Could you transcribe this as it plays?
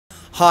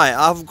Hi,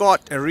 I've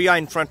got Riyah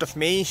in front of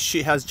me.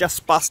 She has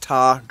just passed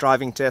her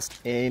driving test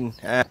in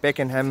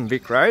Pakenham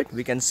VicRoads.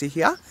 We can see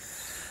here.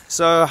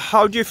 So,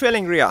 how do you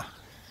feeling, Riyah?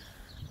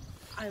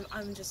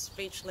 I'm just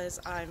speechless.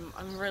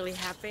 I'm really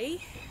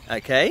happy.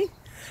 Okay.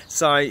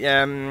 So,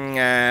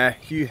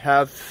 you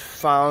have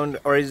found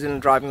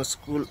original driving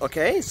school,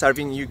 okay,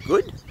 serving you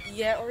good?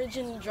 Yeah,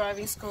 original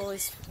driving school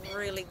is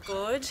really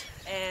good,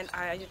 and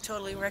I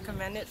totally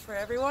recommend it for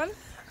everyone.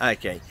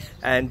 Okay.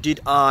 And did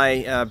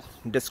I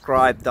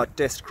describe the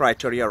test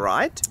criteria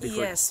right?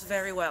 Yes,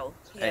 very well.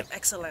 Yeah,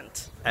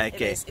 excellent.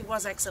 Okay. It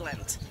was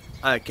excellent.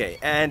 Okay.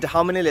 And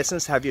how many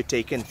lessons have you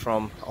taken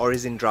from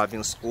Origin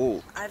Driving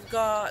School? I've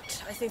got,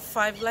 I think,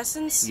 5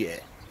 lessons. Yeah.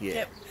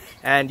 Yep.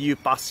 And you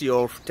passed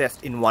your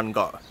test in one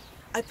go?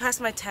 I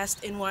passed my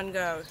test in one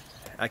go.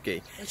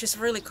 Okay. Which is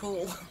really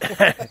cool.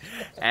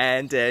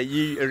 And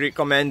you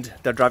recommend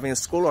the driving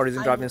school,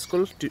 Origin Driving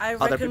School, to I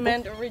other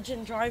recommend people?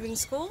 Origin Driving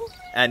School.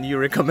 And you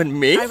recommend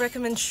me? I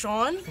recommend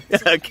Sean.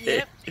 Okay.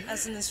 Yep,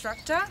 as an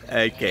instructor.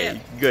 Okay,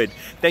 Yep. good.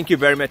 Thank you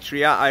very much,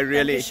 Riyah. I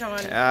really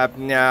Thank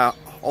you, Sean.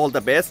 all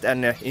the best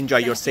and enjoy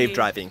your safe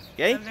driving.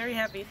 Okay. I'm very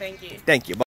happy. Thank you. Thank you.